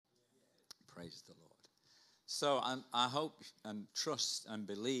Praise the Lord. So I hope and trust and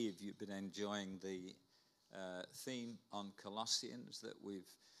believe you've been enjoying the theme on Colossians that we've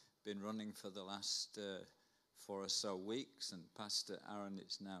been running for the last 4 or so weeks, and Pastor Aaron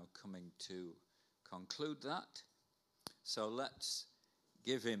is now coming to conclude that. So let's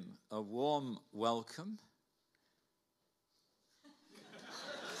give him a warm welcome.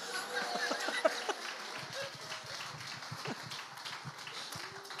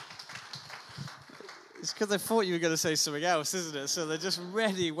 It's because I thought you were going to say something else, isn't it? So they're just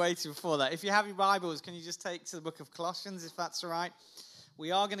ready, waiting for that. If you have your Bibles, can you just take to the book of Colossians, if that's all right?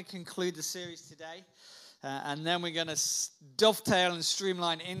 We are going to conclude the series today, and then we're going to dovetail and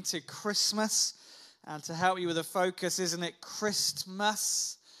streamline into Christmas. And to help you with a focus, isn't it?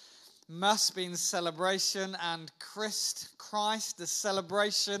 Christmas must be in celebration, and Christ, the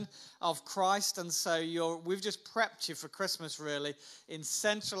celebration of Christ. And so we've just prepped you for Christmas, really, in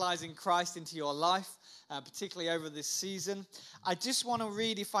centralizing Christ into your life, particularly over this season. I just want to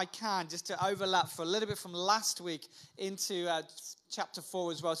read, if I can, just to overlap for a little bit from last week into chapter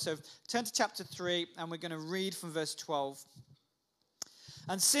 4 as well. So turn to chapter 3, and we're going to read from verse 12.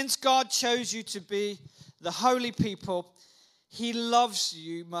 And since God chose you to be the holy people he loves,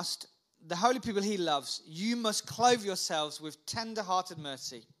 you must clothe yourselves with tender-hearted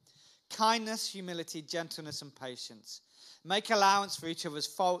mercy, kindness, humility, gentleness, and patience. Make allowance for each other's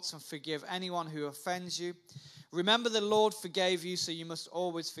faults and forgive anyone who offends you. Remember the Lord forgave you, so you must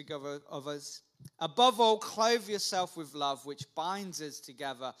always forgive others. Above all, clothe yourself with love, which binds us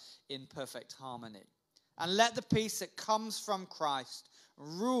together in perfect harmony. And let the peace that comes from Christ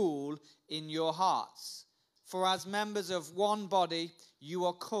rule in your hearts. For as members of one body, you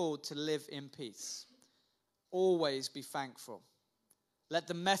are called to live in peace. Always be thankful. Let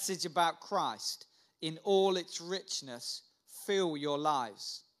the message about Christ in all its richness fill your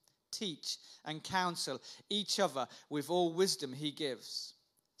lives. Teach and counsel each other with all wisdom he gives.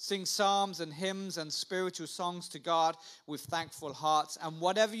 Sing psalms and hymns and spiritual songs to God with thankful hearts. And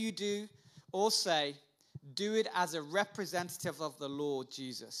whatever you do or say, do it as a representative of the Lord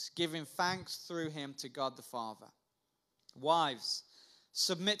Jesus, giving thanks through him to God the Father. Wives,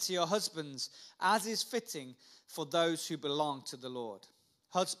 submit to your husbands as is fitting for those who belong to the Lord.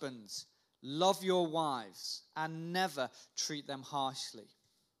 Husbands, love your wives and never treat them harshly.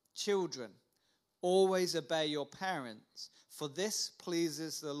 Children, always obey your parents, for this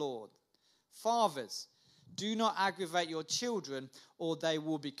pleases the Lord. Fathers, do not aggravate your children, or they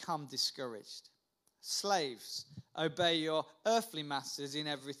will become discouraged. Slaves, obey your earthly masters in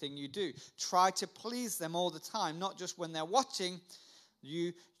everything you do. Try to please them all the time, not just when they're watching.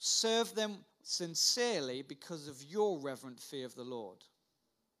 You serve them sincerely because of your reverent fear of the Lord.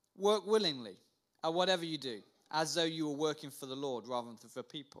 Work willingly at whatever you do, as though you were working for the Lord rather than for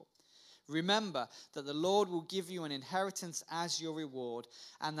people. Remember that the Lord will give you an inheritance as your reward,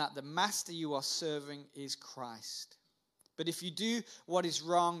 and that the master you are serving is Christ. But if you do what is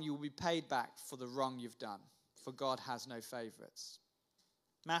wrong, you will be paid back for the wrong you've done, for God has no favorites.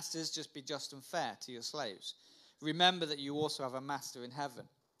 Masters, just be just and fair to your slaves. Remember that you also have a master in heaven.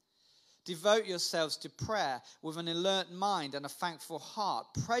 Devote yourselves to prayer with an alert mind and a thankful heart.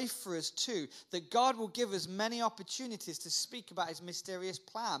 Pray for us too, that God will give us many opportunities to speak about his mysterious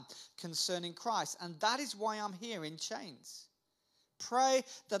plan concerning Christ. And that is why I'm here in chains. Pray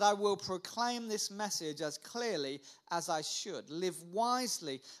that I will proclaim this message as clearly as I should. Live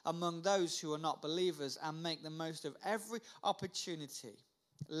wisely among those who are not believers and make the most of every opportunity.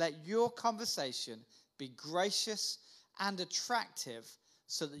 Let your conversation be gracious and attractive,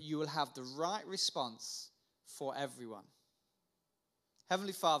 so that you will have the right response for everyone.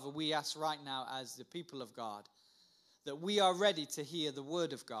 Heavenly Father, we ask right now as the people of God that we are ready to hear the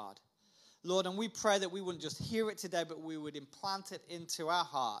word of God. Lord, and we pray that we wouldn't just hear it today, but we would implant it into our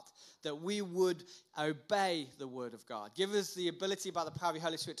heart, that we would obey the word of God. Give us the ability by the power of the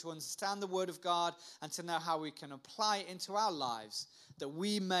Holy Spirit to understand the word of God and to know how we can apply it into our lives, that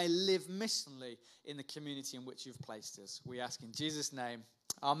we may live missionally in the community in which you've placed us. We ask in Jesus' name.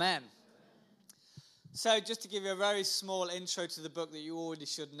 Amen. So just to give you a very small intro to the book that you already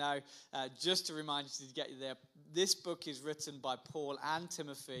should know, just to remind you to get you there, this book is written by Paul and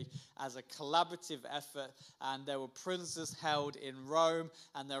Timothy as a collaborative effort, and there were prisoners held in Rome,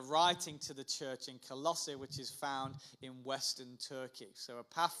 and they're writing to the church in Colossae, which is found in western Turkey. So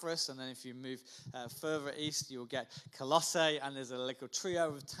Epaphras, and then if you move further east, you'll get Colossae, and there's a little trio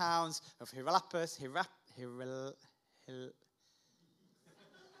of towns of Hierapolis,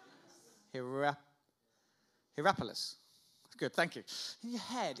 Good, thank you. In your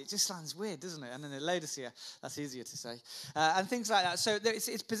head, it just sounds weird, doesn't it? And then the Laodicea, that's easier to say. And things like that. So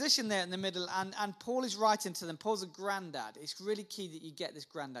it's positioned there in the middle, and Paul is writing to them. Paul's a granddad. It's really key that you get this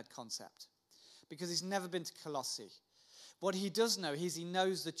granddad concept, because he's never been to Colossae. What he does know is he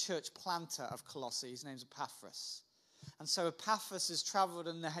knows the church planter of Colossae. His name's Epaphras. And so Epaphras has traveled,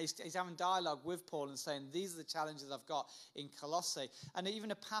 and he's having dialogue with Paul and saying, these are the challenges I've got in Colossae. And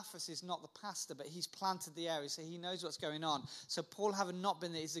even Epaphras is not the pastor, but he's planted the area, so he knows what's going on. So Paul, having not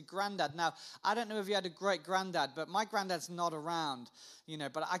been there, he's a granddad. Now, I don't know if you had a great granddad, but my granddad's not around,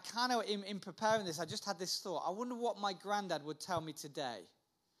 But I kind of, in preparing this, I just had this thought. I wonder what my granddad would tell me today.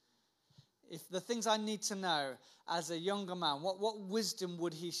 If the things I need to know as a younger man, what wisdom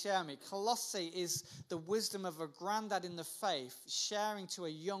would he share me? Colossae is the wisdom of a granddad in the faith sharing to a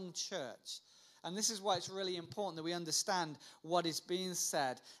young church. And this is why it's really important that we understand what is being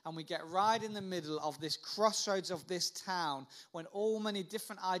said. And we get right in the middle of this crossroads of this town when all many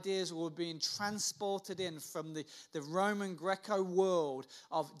different ideas were being transported in from the Roman Greco world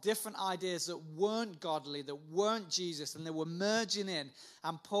of different ideas that weren't godly, that weren't Jesus, and they were merging in.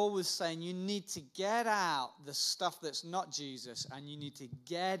 And Paul was saying, you need to get out the stuff that's not Jesus, and you need to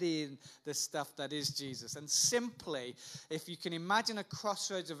get in the stuff that is Jesus. And simply, if you can imagine a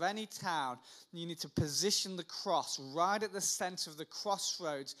crossroads of any town, you need to position the cross right at the center of the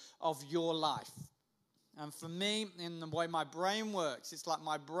crossroads of your life. And for me, in the way my brain works, it's like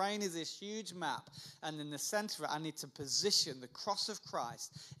my brain is this huge map, and in the center of it, I need to position the cross of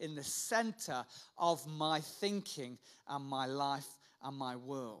Christ in the center of my thinking and my life and my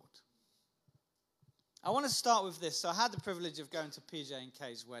world. I want to start with this. So I had the privilege of going to PJ and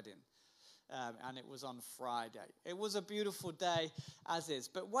Kay's wedding. And it was on Friday. It was a beautiful day, as is.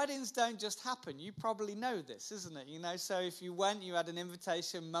 But weddings don't just happen. You probably know this, isn't it? So if you went, you had an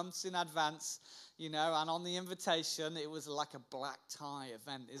invitation months in advance, and on the invitation, it was like a black tie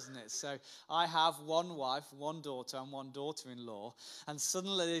event, isn't it? So I have one wife, one daughter, and one daughter-in-law, and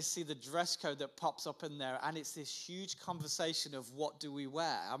suddenly they see the dress code that pops up in there, and it's this huge conversation of what do we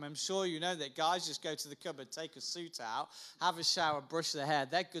wear. I'm sure you know that guys just go to the cupboard, take a suit out, have a shower, brush their hair,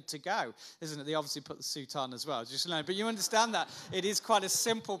 they're good to go, isn't it? They obviously put the suit on as well, but you understand that it is quite a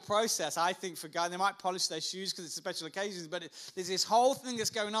simple process, I think, for guys. They might polish their shoes because it's special occasions, but there's this whole thing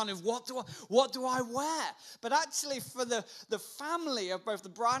that's going on of what do I wear? But actually, for the family of both the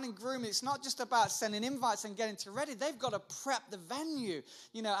bride and groom, it's not just about sending invites and getting to ready. They've got to prep the venue,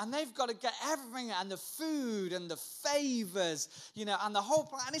 and they've got to get everything, and the food and the favors, and the whole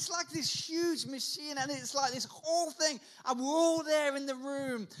plan. And it's like this huge machine, and it's like this whole thing, and we're all there in the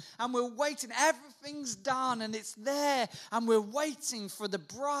room, and we're waiting. Everything's done, and it's there, and we're waiting for the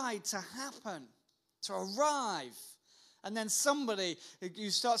bride to happen, to arrive. And then somebody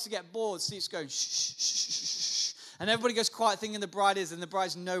who starts to get bored starts going, shh, shh, shh, shh, and everybody goes quiet thinking the bride is, and the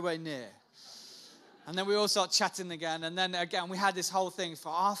bride's nowhere near. And then we all start chatting again, and then again we had this whole thing.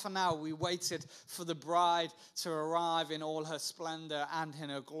 For half an hour we waited for the bride to arrive in all her splendor and in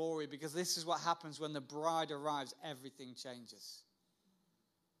her glory, because this is what happens when the bride arrives. Everything changes.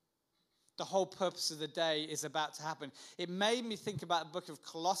 The whole purpose of the day is about to happen. It made me think about the book of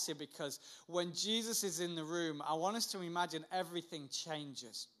Colossians, because when Jesus is in the room, I want us to imagine everything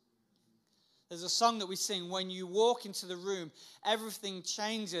changes. There's a song that we sing, when you walk into the room, everything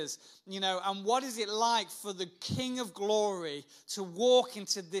changes, and what is it like for the King of Glory to walk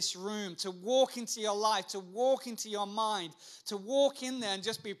into this room, to walk into your life, to walk into your mind, to walk in there and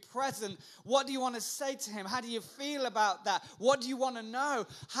just be present? What do you want to say to him? How do you feel about that? What do you want to know?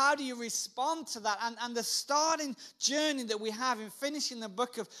 How do you respond to that? And the starting journey that we have in finishing the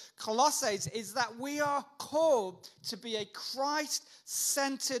book of Colossians is that we are called to be a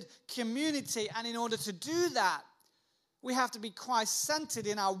Christ-centered community. And in order to do that, we have to be Christ-centered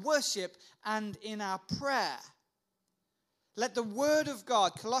in our worship and in our prayer. Let the word of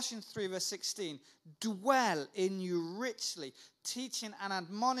God, Colossians 3 verse 16, dwell in you richly, teaching and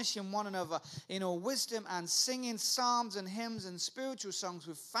admonishing one another in all wisdom, and singing psalms and hymns and spiritual songs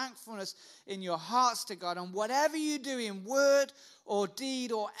with thankfulness in your hearts to God. And whatever you do in word or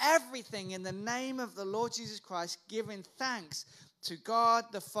deed or everything, in the name of the Lord Jesus Christ, giving thanks to God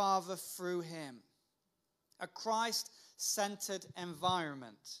the Father through him. A Christ-centered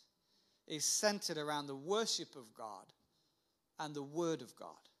environment is centered around the worship of God and the Word of God.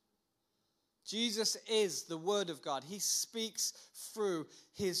 Jesus is the Word of God. He speaks through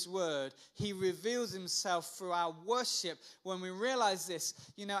His Word. He reveals Himself through our worship. When we realize this,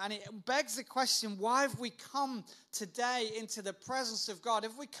 and it begs the question, why have we come today into the presence of God?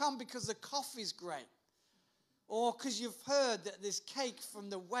 Have we come because the coffee's great? Or because you've heard that there's cake from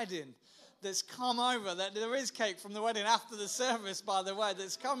the wedding that's come over. That there is cake from the wedding after the service, by the way,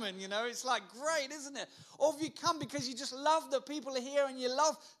 that's coming. It's like great, isn't it? Or have you come because you just love that people are here and you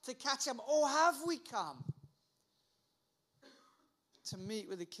love to catch them? Or have we come to meet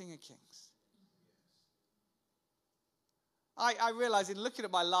with the King of Kings? I realize in looking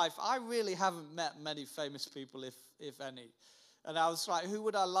at my life, I really haven't met many famous people, if any. And I was like, who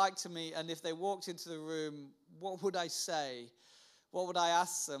would I like to meet? And if they walked into the room, what would I say? What would I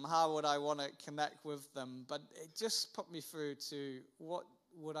ask them? How would I want to connect with them? But it just put me through to what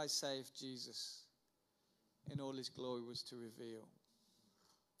would I say if Jesus, in all his glory, was to reveal?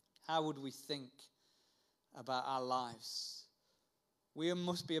 How would we think about our lives? We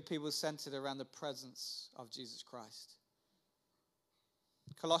must be a people centered around the presence of Jesus Christ.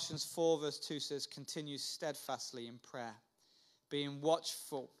 Colossians 4 verse 2 says, continue steadfastly in prayer, being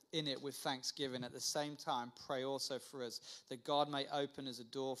watchful in it with thanksgiving. At the same time, pray also for us, that God may open us a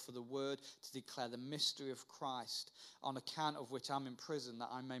door for the word to declare the mystery of Christ, on account of which I'm in prison, that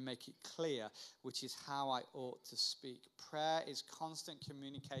I may make it clear, which is how I ought to speak. Prayer is constant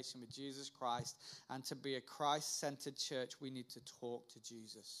communication with Jesus Christ, and to be a Christ-centered church, we need to talk to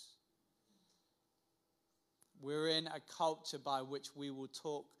Jesus. We're in a culture by which we will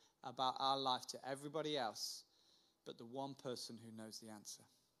talk about our life to everybody else, but the one person who knows the answer.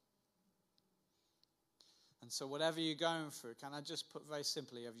 And so whatever you're going through, can I just put very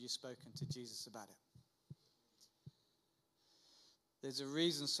simply, have you spoken to Jesus about it? There's a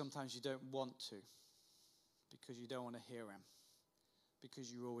reason sometimes you don't want to, because you don't want to hear him,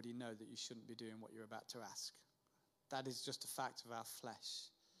 because you already know that you shouldn't be doing what you're about to ask. That is just a fact of our flesh.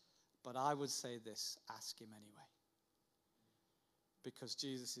 But I would say this, ask him anyway. Because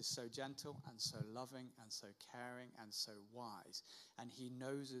Jesus is so gentle and so loving and so caring and so wise. And he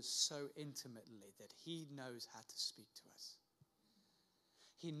knows us so intimately that he knows how to speak to us.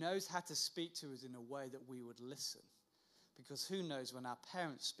 He knows how to speak to us in a way that we would listen. Because who knows, when our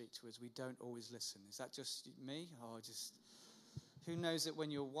parents speak to us, we don't always listen. Is that just me? Or just... Who knows that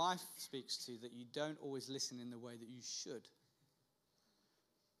when your wife speaks to you, that you don't always listen in the way that you should?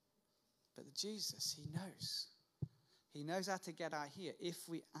 But Jesus, he knows. He knows how to get out here if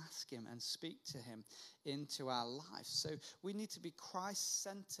we ask him and speak to him into our life. So we need to be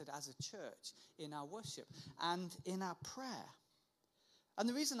Christ-centered as a church in our worship and in our prayer. And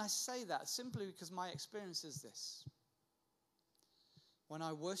the reason I say that is simply because my experience is this. When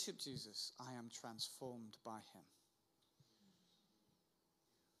I worship Jesus, I am transformed by him.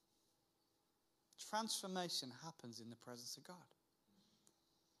 Transformation happens in the presence of God.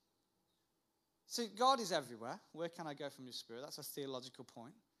 See, God is everywhere. Where can I go from your spirit? That's a theological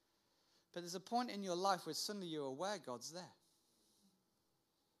point. But there's a point in your life where suddenly you're aware God's there.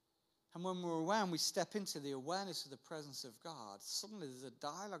 And when we're aware and we step into the awareness of the presence of God, suddenly there's a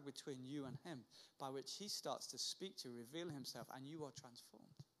dialogue between you and him by which he starts to speak to, reveal himself, and you are transformed.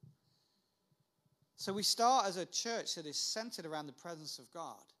 So we start as a church that is centered around the presence of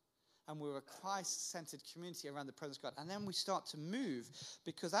God. And we're a Christ-centered community around the presence of God. And then we start to move,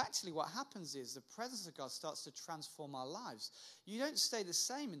 because actually what happens is the presence of God starts to transform our lives. You don't stay the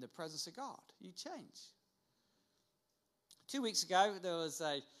same in the presence of God. You change. 2 weeks ago, there was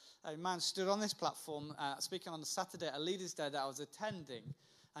a man stood on this platform speaking on a Saturday at a leaders' day that I was attending,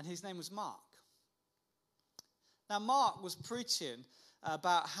 and his name was Mark. Now, Mark was preaching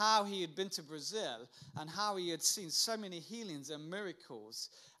about how he had been to Brazil and how he had seen so many healings and miracles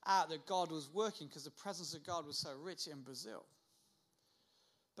out that God was working because the presence of God was so rich in Brazil.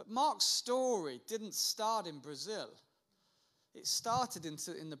 But Mark's story didn't start in Brazil. It started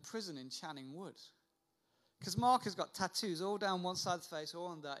in the prison in Channing Wood. Because Mark has got tattoos all down one side of the face, all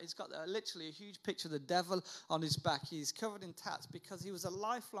on that. He's got literally a huge picture of the devil on his back. He's covered in tats because he was a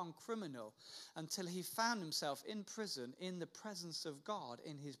lifelong criminal until he found himself in prison in the presence of God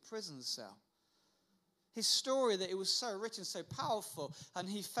in his prison cell. His story, that it was so rich and so powerful, and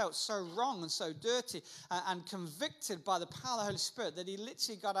he felt so wrong and so dirty and convicted by the power of the Holy Spirit that he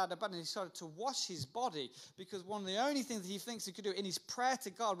literally got out of bed and he started to wash his body, because one of the only things that he thinks he could do in his prayer to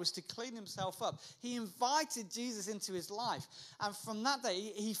God was to clean himself up. He invited Jesus into his life, and from that day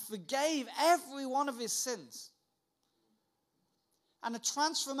he forgave every one of his sins. And a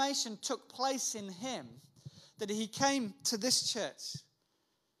transformation took place in him that he came to this church.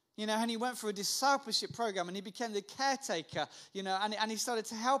 And he went through a discipleship program, and he became the caretaker, and he started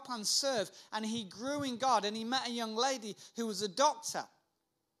to help and serve, and he grew in God, and he met a young lady who was a doctor,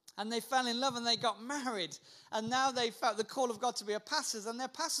 and they fell in love, and they got married, and now they felt the call of God to be a pastor, and they're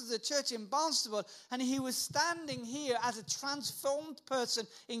pastors of a church in Barnstable, and he was standing here as a transformed person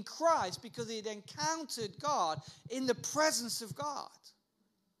in Christ because he had encountered God in the presence of God.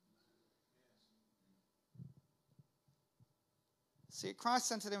 See, a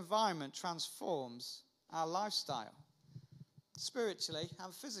Christ-centered environment transforms our lifestyle, spiritually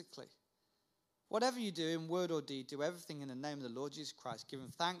and physically. Whatever you do in word or deed, do everything in the name of the Lord Jesus Christ, giving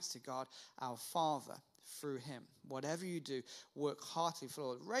thanks to God our Father through him. Whatever you do, work heartily for the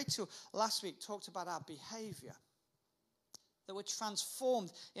Lord. Rachel last week talked about our behavior, that we're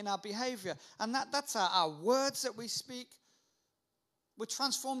transformed in our behavior. And that's our words that we speak. We're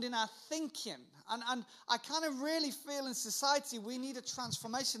transformed in our thinking. And I kind of really feel in society we need a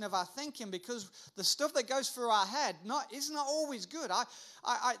transformation of our thinking, because the stuff that goes through our head is not always good.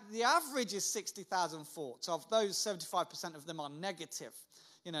 The average is 60,000 thoughts. Of those, 75% of them are negative.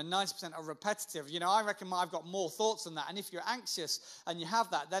 90% are repetitive. I reckon I've got more thoughts than that. And if you're anxious and you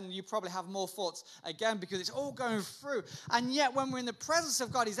have that, then you probably have more thoughts again, because it's all going through. And yet when we're in the presence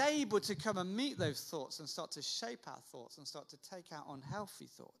of God, he's able to come and meet those thoughts and start to shape our thoughts and start to take out unhealthy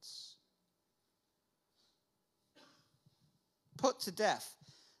thoughts. Put to death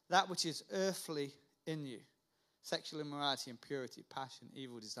that which is earthly in you: sexual immorality, impurity, passion,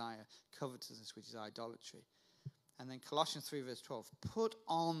 evil desire, covetousness, which is idolatry. And then Colossians 3 verse 12, put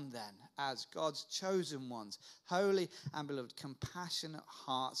on then, as God's chosen ones, holy and beloved, compassionate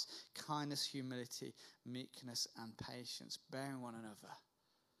hearts, kindness, humility, meekness, and patience, bearing one another.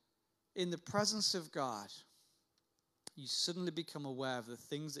 In the presence of God, you suddenly become aware of the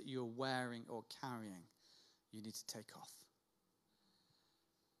things that you're wearing or carrying you need to take off.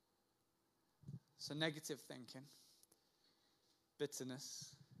 So negative thinking,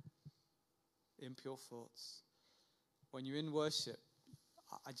 bitterness, impure thoughts. When you're in worship,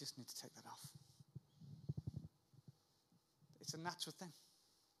 I just need to take that off. It's a natural thing.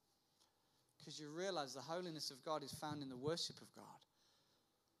 Because you realize the holiness of God is found in the worship of God.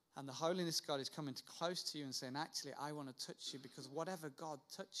 And the holiness of God is coming close to you and saying, actually, I want to touch you, because whatever God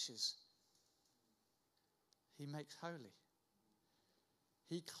touches, he makes holy.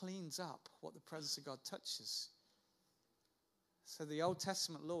 He cleans up what the presence of God touches. So the Old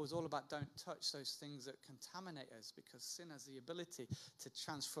Testament law is all about don't touch those things that contaminate us, because sin has the ability to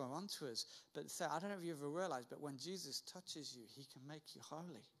transfer onto us. But I don't know if you ever realized, but when Jesus touches you, he can make you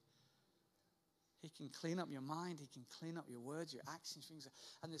holy. He can clean up your mind. He can clean up your words, your actions, things.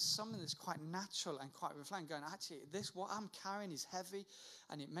 And there's something that's quite natural and quite reflecting, going, actually, what I'm carrying is heavy,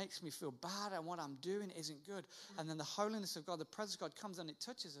 and it makes me feel bad, and what I'm doing isn't good. And then the holiness of God, the presence of God comes and it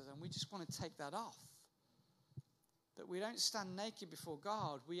touches us, and we just want to take that off. But we don't stand naked before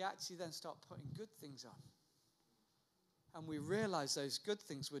God. We actually then start putting good things on. And we realize those good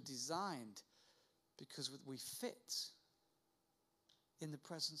things were designed because we fit in the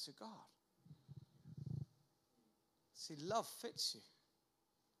presence of God. See, love fits you.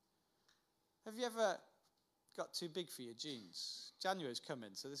 Have you ever got too big for your jeans? January's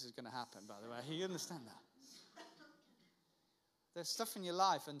coming, so this is going to happen, by the way. You understand that? There's stuff in your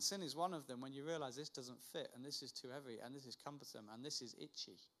life, and sin is one of them, when you realize this doesn't fit, and this is too heavy, and this is cumbersome, and this is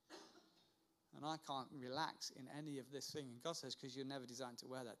itchy. And I can't relax in any of this thing. And God says, because you're never designed to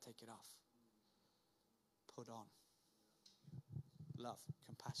wear that, take it off. Put on love,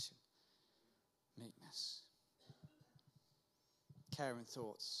 compassion, meekness, caring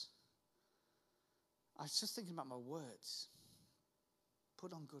thoughts. I was just thinking about my words.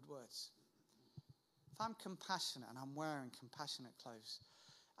 Put on good words. If I'm compassionate and I'm wearing compassionate clothes,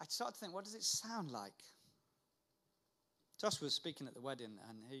 I start to think, what does it sound like? Josh was speaking at the wedding,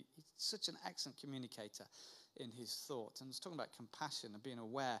 and he's such an excellent communicator in his thoughts. And he's talking about compassion and being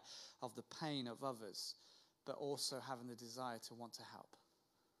aware of the pain of others, but also having the desire to want to help.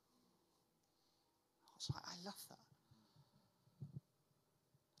 I was like, I love that.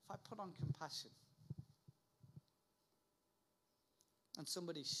 If I put on compassion and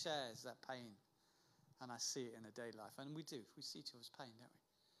somebody shares that pain, and I see it in a daily life, and we do. We see each other's pain, don't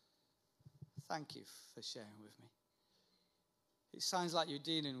we? Thank you for sharing with me. It sounds like you're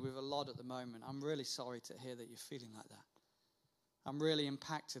dealing with a lot at the moment. I'm really sorry to hear that you're feeling like that. I'm really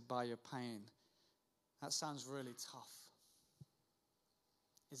impacted by your pain. That sounds really tough.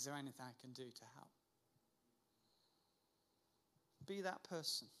 Is there anything I can do to help? Be that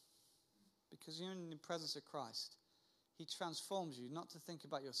person. Because you're in the presence of Christ. He transforms you, not to think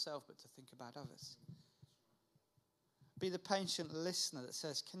about yourself, but to think about others. Be the patient listener that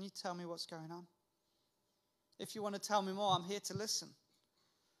says, can you tell me what's going on? If you want to tell me more, I'm here to listen.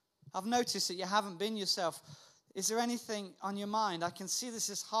 I've noticed that you haven't been yourself. Is there anything on your mind? I can see this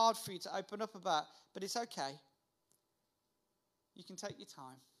is hard for you to open up about, but it's okay. You can take your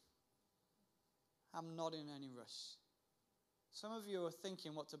time. I'm not in any rush. Some of you are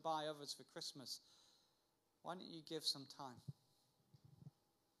thinking what to buy others for Christmas. Why don't you give some time?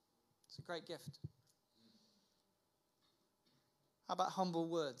 It's a great gift. How about humble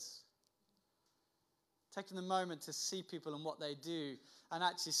words? Taking the moment to see people and what they do and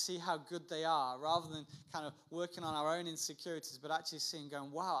actually see how good they are, rather than kind of working on our own insecurities, but actually seeing, going,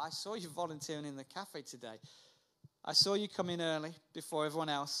 wow, I saw you volunteering in the cafe today. I saw you come in early before everyone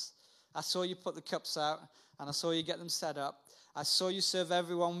else. I saw you put the cups out, and I saw you get them set up. I saw you serve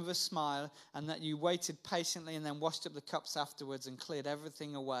everyone with a smile, and that you waited patiently and then washed up the cups afterwards and cleared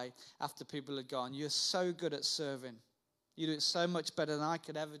everything away after people had gone. You're so good at serving. You do it so much better than I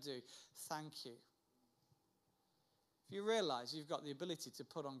could ever do. Thank you. If you realize you've got the ability to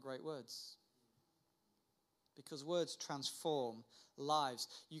put on great words, because words transform lives.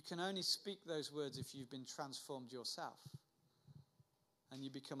 You can only speak those words if you've been transformed yourself and you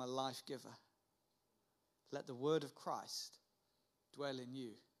become a life giver. Let the word of Christ dwell in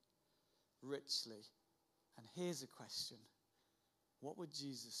you richly. And here's a question. What would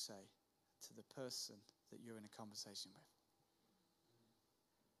Jesus say to the person that you're in a conversation with?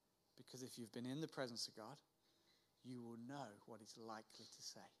 Because if you've been in the presence of God, you will know what he's likely to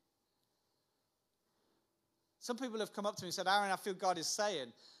say. Some people have come up to me and said, Aaron, I feel God is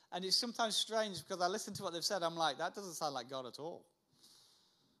saying. And it's sometimes strange because I listen to what they've said. I'm like, that doesn't sound like God at all.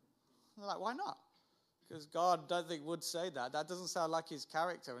 They're like, why not? Because God, I don't think, would say that. That doesn't sound like his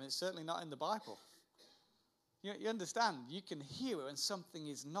character, and it's certainly not in the Bible. You understand? You can hear it when something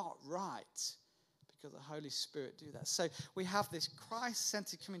is not right, because the Holy Spirit do that. So we have this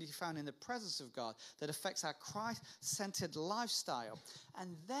Christ-centered community found in the presence of God that affects our Christ-centered lifestyle.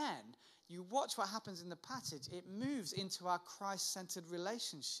 And then you watch what happens in the passage. It moves into our Christ-centered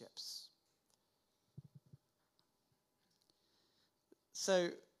relationships. So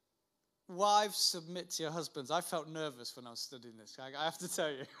wives, submit to your husbands. I felt nervous when I was studying this. I have to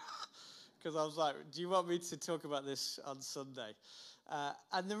tell you. Because I was like, do you want me to talk about this on Sunday?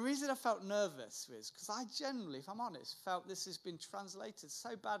 And the reason I felt nervous was because I generally, if I'm honest, felt this has been translated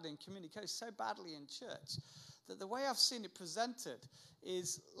so badly and communicated so badly in church that the way I've seen it presented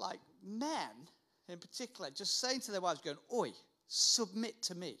is like men in particular just saying to their wives, going, oi, submit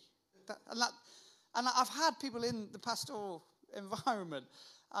to me. And I've had people in the pastoral environment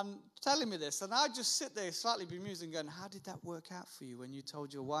and telling me this, and I just sit there slightly bemused and going, how did that work out for you when you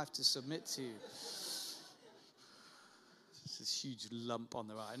told your wife to submit to you? This huge lump on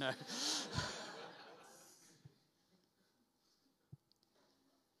the right, I know.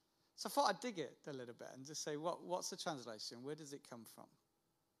 So I thought I'd dig it a little bit and just say, what's the translation? Where does it come from?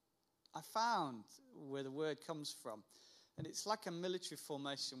 I found where the word comes from. And it's like a military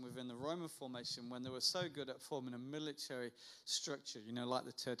formation within the Roman formation when they were so good at forming a military structure, like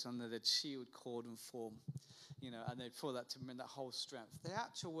the turtle, and they'd shield, cord, and form, and they'd pour that to bring that whole strength. The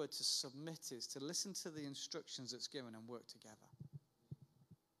actual word to submit is to listen to the instructions that's given and work together.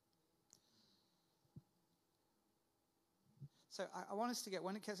 So I want us to get,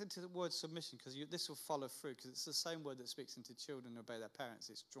 when it gets into the word submission, because this will follow through, because it's the same word that speaks into children obey their parents.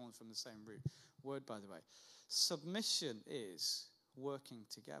 It's drawn from the same root word, by the way. Submission is working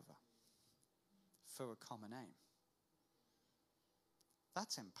together for a common aim.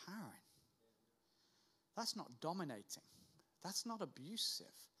 That's empowering. That's not dominating. That's not abusive.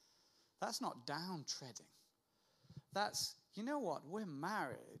 That's not downtreading. That's, you know what, we're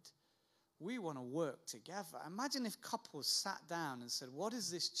married. We want to work together. Imagine if couples sat down and said, what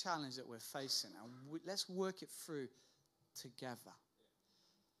is this challenge that we're facing? And let's work it through together.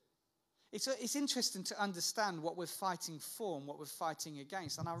 It's interesting to understand what we're fighting for and what we're fighting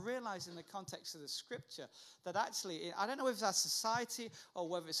against. And I realize in the context of the scripture that actually, I don't know if that's society or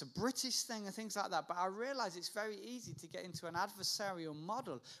whether it's a British thing and things like that, but I realize it's very easy to get into an adversarial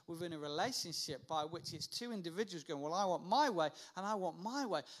model within a relationship by which it's two individuals going, well, I want my way and I want my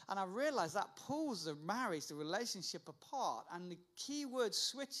way. And I realize that pulls the marriage, the relationship apart. And the key word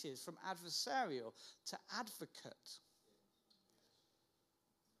switches from adversarial to advocate.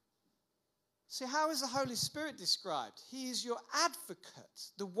 See, how is the Holy Spirit described? He is your advocate,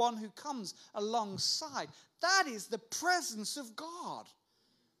 the one who comes alongside. That is the presence of God.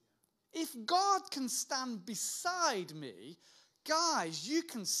 If God can stand beside me, guys, you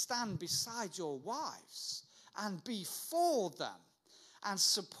can stand beside your wives and be for them and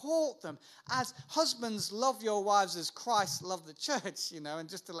support them. As husbands, love your wives as Christ loved the church, and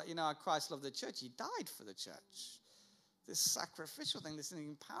just to let you know how Christ loved the church, he died for the church. This sacrificial thing, this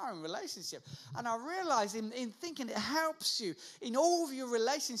empowering relationship. And I realize in thinking it helps you in all of your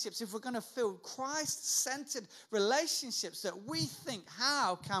relationships, if we're going to feel Christ-centered relationships, that we think,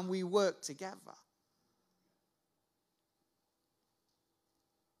 how can we work together?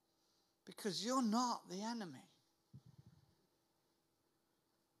 Because you're not the enemy.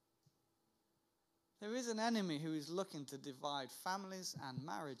 There is an enemy who is looking to divide families and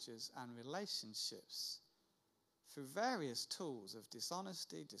marriages and relationships through various tools of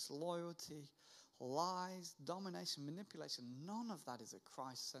dishonesty, disloyalty, lies, domination, manipulation. None of that is a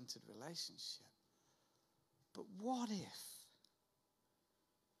Christ-centered relationship. But what if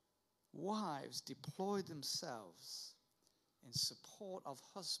wives deployed themselves in support of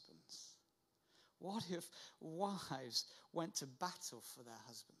husbands? What if wives went to battle for their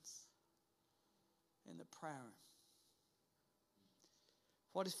husbands in the prayer room?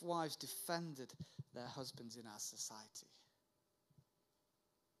 What if wives defended their husbands in our society?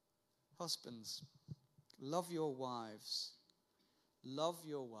 Husbands, love your wives. Love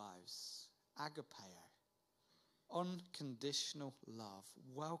your wives. Agapeo. Unconditional love.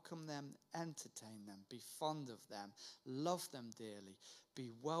 Welcome them, entertain them, be fond of them, love them dearly, be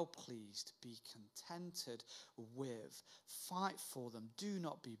well pleased, be contented with, fight for them. Do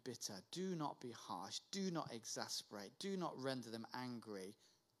not be bitter, do not be harsh, do not exasperate, do not render them angry,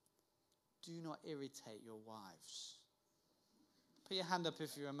 do not irritate your wives. Put your hand up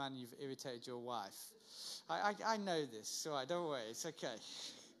if you're a man, you've irritated your wife. I know this, all right, don't worry, it's okay.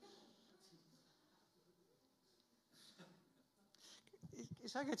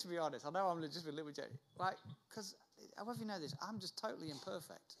 It's okay to be honest. I know I'm just a little bit joking. Like, because, however you know this, I'm just totally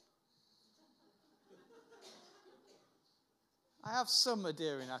imperfect. I have some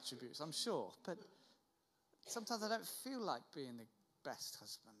endearing attributes, I'm sure. But sometimes I don't feel like being the best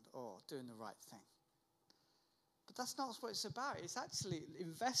husband or doing the right thing. But that's not what it's about. It's actually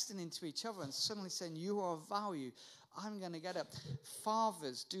investing into each other and suddenly saying, you are of value. I'm going to get up.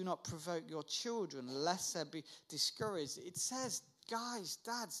 Fathers, do not provoke your children, lest they be discouraged. It says, guys,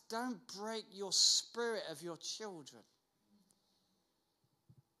 dads, don't break your spirit of your children.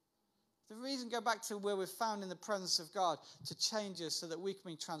 The reason, go back to where we're found in the presence of God to change us so that we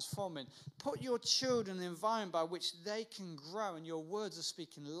can be transforming. Put your children in an environment by which they can grow and your words are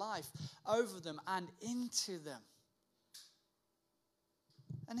speaking life over them and into them.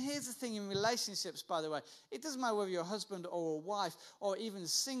 And here's the thing in relationships, by the way. It doesn't matter whether you're a husband or a wife or even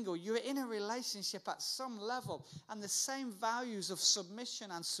single. You're in a relationship at some level. And the same values of submission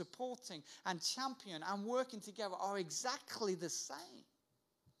and supporting and champion and working together are exactly the same.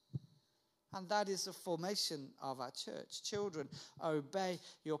 And that is the formation of our church. Children, obey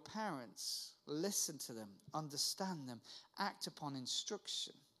your parents. Listen to them. Understand them. Act upon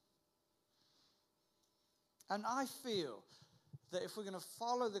instruction. And I feel that if we're going to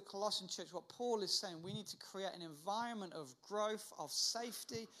follow the Colossian church, what Paul is saying, we need to create an environment of growth, of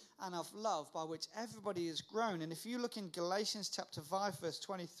safety, and of love by which everybody is grown. And if you look in Galatians chapter 5, verse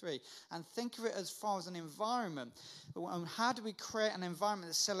 23, and think of it as far as an environment, how do we create an environment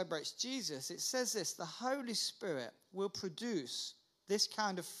that celebrates Jesus? It says this, the Holy Spirit will produce this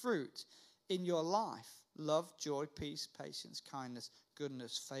kind of fruit in your life. Love, joy, peace, patience, kindness,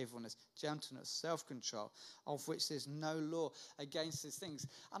 goodness, faithfulness, gentleness, self-control, of which there's no law against these things.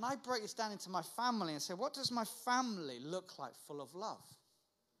 And I break this down into my family and say, what does my family look like full of love?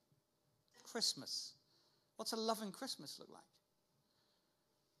 Christmas. What's a loving Christmas look like?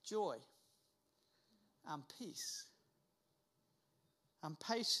 Joy and peace and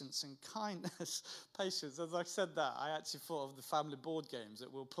patience and kindness. Patience, as I said that, I actually thought of the family board games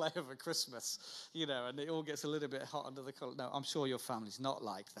that we'll play over Christmas, and it all gets a little bit hot under the collar. No, I'm sure your family's not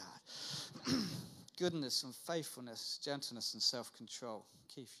like that. Goodness and faithfulness, gentleness and self-control.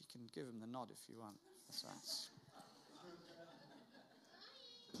 Keith, you can give him the nod if you want. That's right.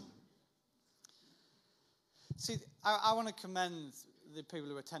 See, I want to commend the people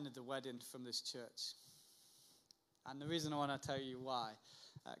who attended the wedding from this church. And the reason I want to tell you why,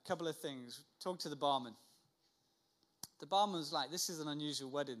 a couple of things. Talk to the barman. The barman was like, this is an unusual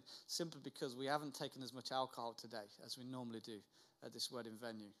wedding simply because we haven't taken as much alcohol today as we normally do at this wedding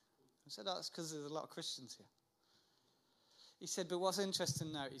venue. I said, oh, that's because there's a lot of Christians here. He said, but what's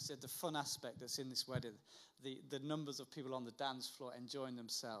interesting now, he said, the fun aspect that's in this wedding, the numbers of people on the dance floor enjoying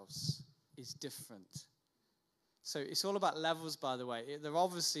themselves is different. So it's all about levels, by the way. There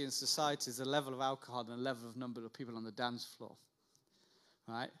obviously in society is a level of alcohol and a level of number of people on the dance floor,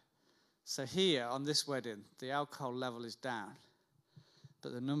 right? So here on this wedding, the alcohol level is down,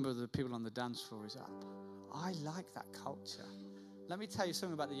 but the number of the people on the dance floor is up. I like that culture. Let me tell you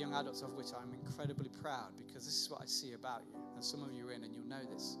something about the young adults of which I'm incredibly proud, because this is what I see about you. And some of you are in and you'll know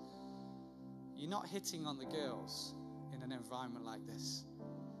this. You're not hitting on the girls in an environment like this.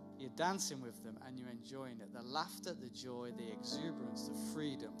 You're dancing with them and you're enjoying it. The laughter, the joy, the exuberance, the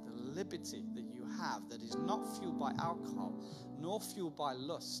freedom, the liberty that you have that is not fueled by alcohol, nor fueled by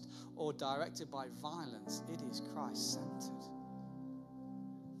lust, or directed by violence. It is Christ-centered.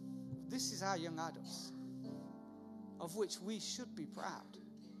 This is our young adults, of which we should be proud.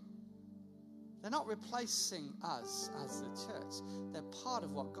 They're not replacing us as the church. They're part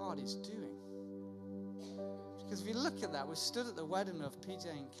of what God is doing. Because if you look at that, we stood at the wedding of PJ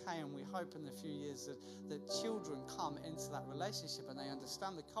and Kay, and we hope in a few years that children come into that relationship and they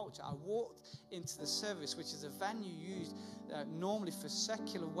understand the culture. I walked into the service, which is a venue used normally for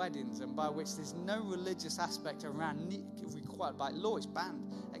secular weddings, and by which there's no religious aspect around required by law. It's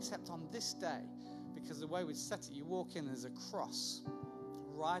banned, except on this day, because the way we set it, you walk in, there's a cross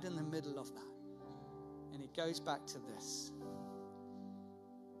right in the middle of that. And it goes back to this.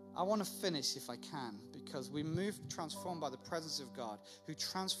 I want to finish, if I can, because we move transformed by the presence of God, who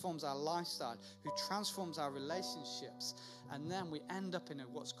transforms our lifestyle, who transforms our relationships, and then we end up in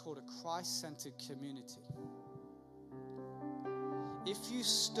what's called a Christ-centered community. If you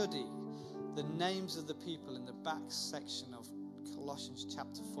study the names of the people in the back section of Colossians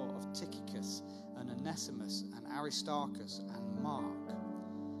chapter 4, of Tychicus and Onesimus and Aristarchus and Mark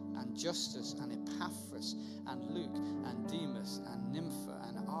and Justus and Epaphras and Luke and Demas and Nympha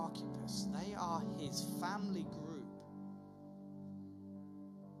and Archippus, they are his family group.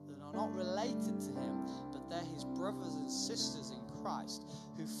 They're not related to him, but they're his brothers and sisters in Christ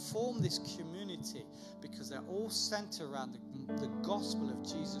who form this community because they're all centered around the gospel of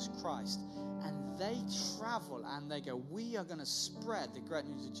Jesus Christ. And they travel and they go, we are going to spread the great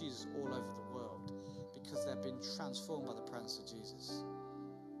news of Jesus all over the world because they've been transformed by the presence of Jesus.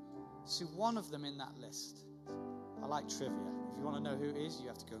 See, one of them in that list, I like trivia. If you want to know who it is, you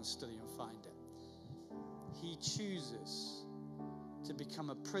have to go and study and find it. He chooses to become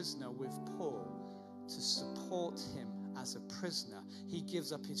a prisoner with Paul to support him as a prisoner. He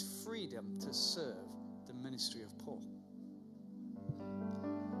gives up his freedom to serve the ministry of Paul.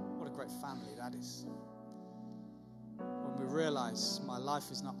 What a great family that is. When we realize my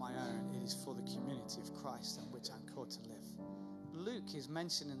life is not my own, it is for the community of Christ in which I'm called to live. Luke is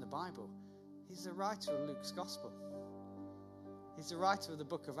mentioned in the Bible. He's the writer of Luke's gospel. He's the writer of the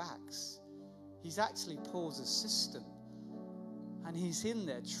book of Acts. He's actually Paul's assistant. And he's in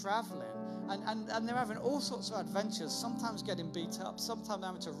there traveling. And they're having all sorts of adventures, sometimes getting beat up, sometimes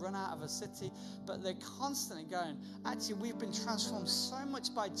having to run out of a city. But they're constantly going, actually, we've been transformed so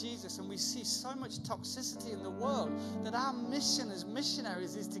much by Jesus, and we see so much toxicity in the world that our mission as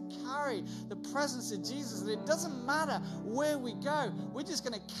missionaries is to carry the presence of Jesus. And it doesn't matter where we go, we're just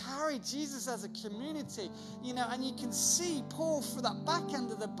going to carry Jesus as a community. You know, and you can see Paul through that back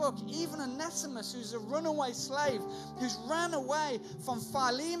end of the book, even Onesimus, who's a runaway slave, who's ran away from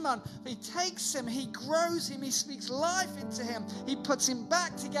Philemon. He takes him, he grows him, he speaks life into him, he puts him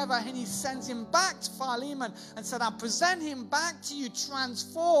back together, and he sends him back to Philemon and said, I'll present him back to you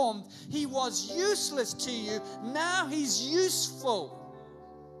transformed. He was useless to you, now he's useful.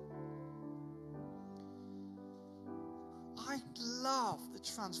 I love the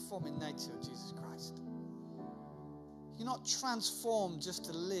transforming nature of Jesus Christ. You're not transformed just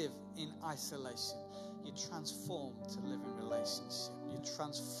to live in isolation. You're transformed to live in relationship. You're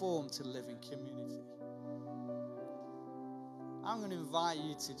transformed to live in community. I'm going to invite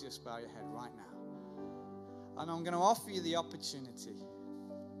you to just bow your head right now. And I'm going to offer you the opportunity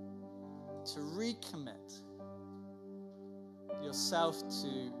to recommit yourself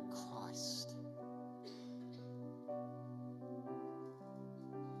to Christ.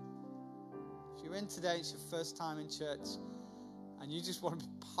 If you're in today, it's your first time in church, and you just want to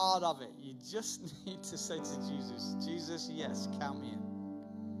be part of it, you just need to say to Jesus, Jesus, yes, count me in.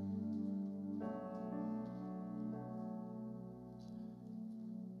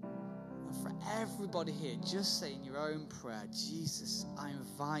 And for everybody here, just say in your own prayer, Jesus, I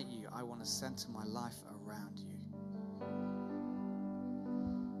invite you. I want to center my life around you.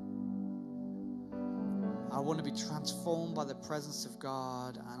 I want to be transformed by the presence of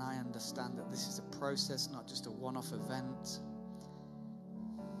God, and I understand that this is a process, not just a one-off event.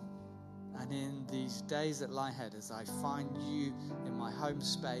 And in these days that lie ahead, as I find you in my home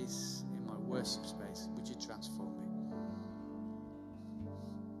space, in my worship space, would you transform me?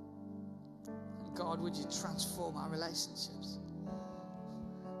 And God, would you transform our relationships?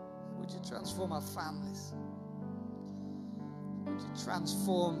 Would you transform our families? Would you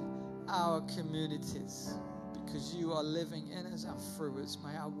transform our communities? Because you are living in us and through us.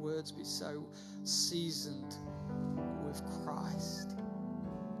 May our words be so seasoned with Christ.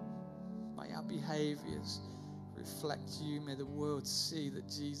 Our behaviors reflect you. May the world see that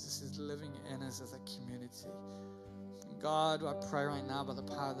Jesus is living in us as a community. And God, I pray right now by the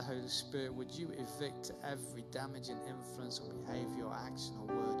power of the Holy Spirit, would you evict every damaging influence or behavior or action or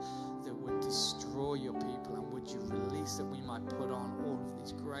word that would destroy your people, and would you release that we might put on all of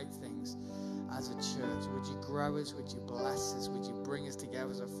these great great things as a church. Would you grow us? Would you bless us? Would you bring us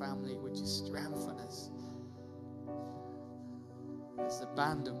together as a family? Would you strengthen us as a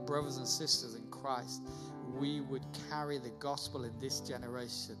band of brothers and sisters in Christ? We would carry the gospel in this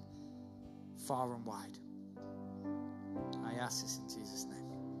generation far and wide. I ask this in Jesus' name.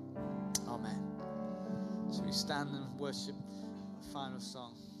 Amen. So we stand and worship the final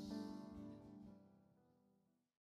song.